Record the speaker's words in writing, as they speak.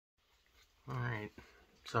Alright,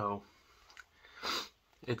 so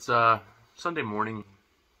it's Sunday morning,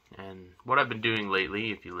 and what I've been doing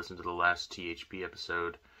lately, if you listen to the last THP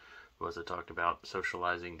episode, was I talked about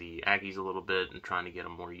socializing the Ackies a little bit and trying to get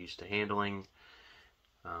them more used to handling.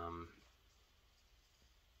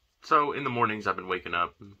 So in the mornings I've been waking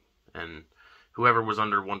up, and whoever was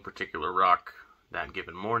under one particular rock that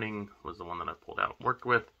given morning was the one that I pulled out and worked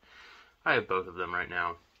with. I have both of them right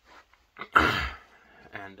now.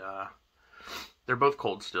 And they're both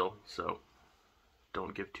cold still, so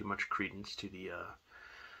don't give too much credence to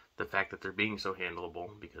the fact that they're being so handleable,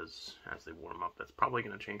 because as they warm up, that's probably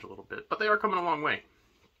going to change a little bit. But they are coming a long way.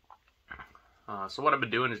 So what I've been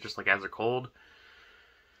doing is just like as they're cold,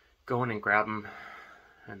 going and grab them,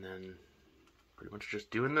 and then pretty much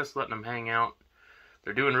just doing this, letting them hang out.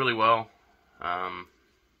 They're doing really well.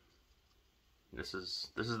 This is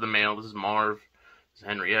the male. This is Marv. This is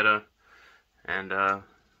Henrietta, and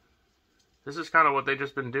this is kind of what they've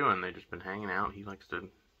just been doing. They've just been hanging out. He likes to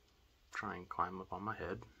try and climb up on my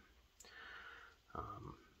head.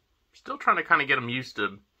 Still trying to kind of get him used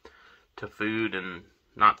to food and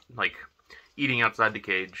not like eating outside the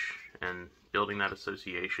cage and building that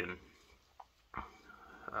association.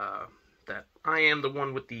 That I am the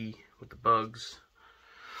one with the bugs.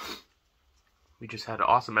 We just had an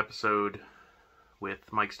awesome episode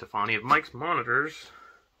with Mike Stefani of Mike's Monitors,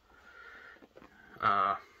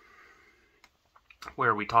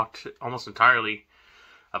 where we talked almost entirely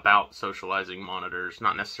about socializing monitors,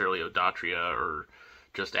 not necessarily Odatria or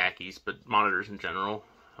just Ackies, but monitors in general.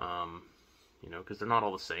 You know, because they're not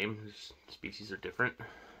all the same. Species are different.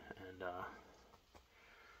 And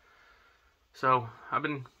so I've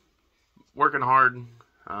been working hard.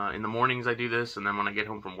 In the mornings I do this, and then when I get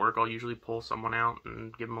home from work, I'll usually pull someone out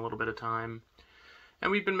and give them a little bit of time. And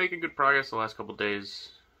we've been making good progress the last couple days.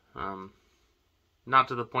 Not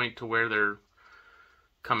to the point to where they're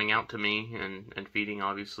coming out to me and feeding,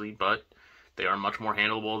 obviously, but they are much more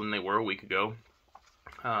handleable than they were a week ago.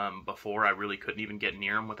 Before, I really couldn't even get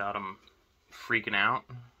near them without them freaking out,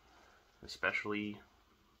 especially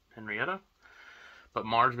Henrietta. But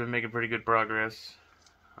Marge's been making pretty good progress.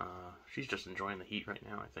 She's just enjoying the heat right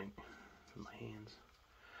now, I think, in my hands.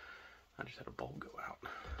 I just had a bulb go out.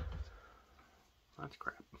 That's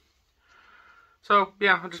crap. So,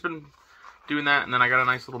 yeah, I've just been doing that, and then I got a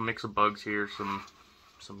nice little mix of bugs here.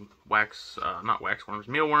 Some wax, not waxworms,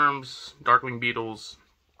 mealworms, darkling beetles,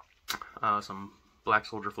 some black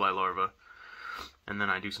soldier fly larvae, and then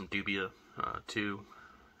I do some dubia, too,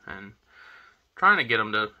 and trying to get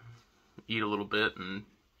them to eat a little bit and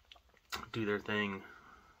do their thing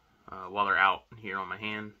while they're out here on my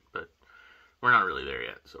hand, but we're not really there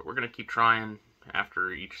yet, so we're going to keep trying.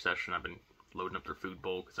 After each session, I've been loading up their food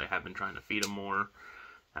bowl, because I have been trying to feed them more.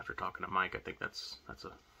 After talking to Mike, I think that's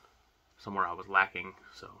somewhere I was lacking,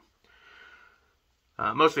 so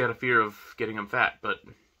mostly had a fear of getting them fat, but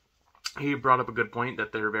he brought up a good point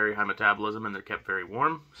that they're very high metabolism and they're kept very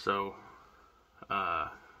warm, so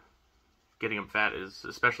getting them fat is,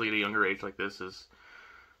 especially at a younger age like this, is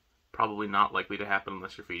probably not likely to happen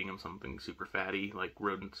unless you're feeding them something super fatty like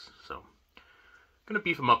rodents. So gonna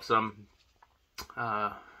beef them up some.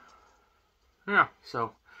 Yeah,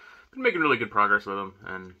 so been making really good progress with them,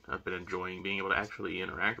 and I've been enjoying being able to actually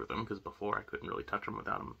interact with them, because before I couldn't really touch them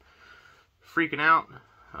without them freaking out.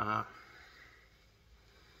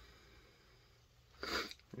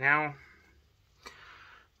 Now, I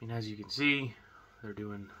mean, as you can see, they're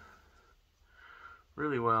doing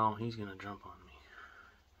really well. He's gonna jump on me.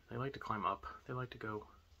 They like to climb up. They like to go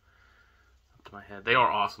up to my head. They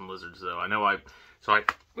are awesome lizards, though. I know I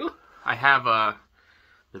have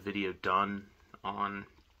the video done on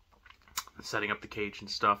setting up the cage and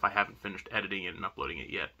stuff. I haven't finished editing it and uploading it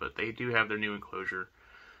yet, but they do have their new enclosure,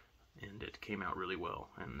 and it came out really well,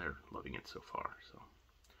 and they're loving it so far. So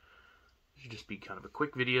it should just be kind of a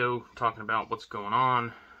quick video talking about what's going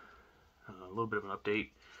on, a little bit of an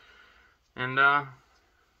update, and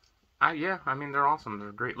yeah, I mean, they're awesome.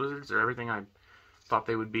 They're great lizards. They're everything I thought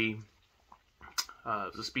they would be.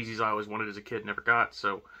 It's a species I always wanted as a kid, never got,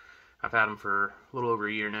 so I've had them for a little over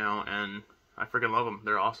a year now, and I freaking love them.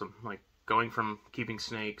 They're awesome. Like, going from keeping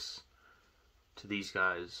snakes to these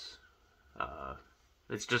guys,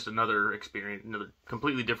 it's just another experience, another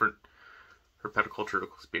completely different herpetocultural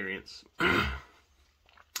experience.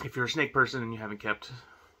 If you're a snake person and you haven't kept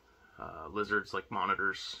lizards like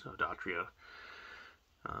monitors, Odatria,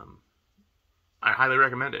 I highly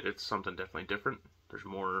recommend it. It's something definitely different. There's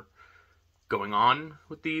more going on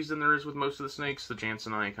with these than there is with most of the snakes. The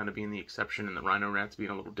Jansenii kind of being the exception, and the rhino rats being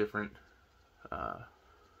a little different.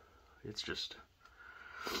 It's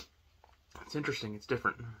interesting. It's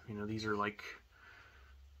different. You know, these are like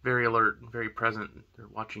very alert, very present. They're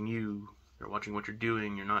watching you. They're watching what you're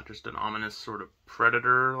doing. You're not just an ominous sort of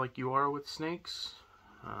predator like you are with snakes.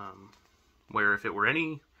 Where if it were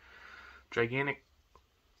any gigantic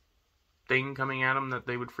thing coming at them that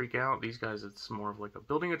they would freak out, these guys, it's more of like a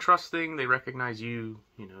building a trust thing. They recognize you.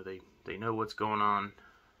 You know, they know what's going on.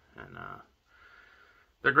 And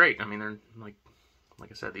they're great. I mean, they're like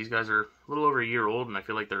I said, these guys are a little over a year old, and I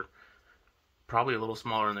feel like they're probably a little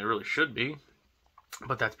smaller than they really should be.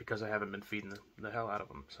 But that's because I haven't been feeding the hell out of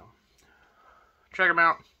them. So check them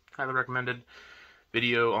out. Highly recommended.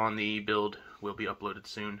 Video on the build will be uploaded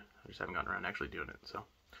soon. I just haven't gotten around to actually doing it. So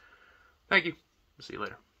thank you. See you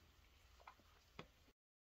later.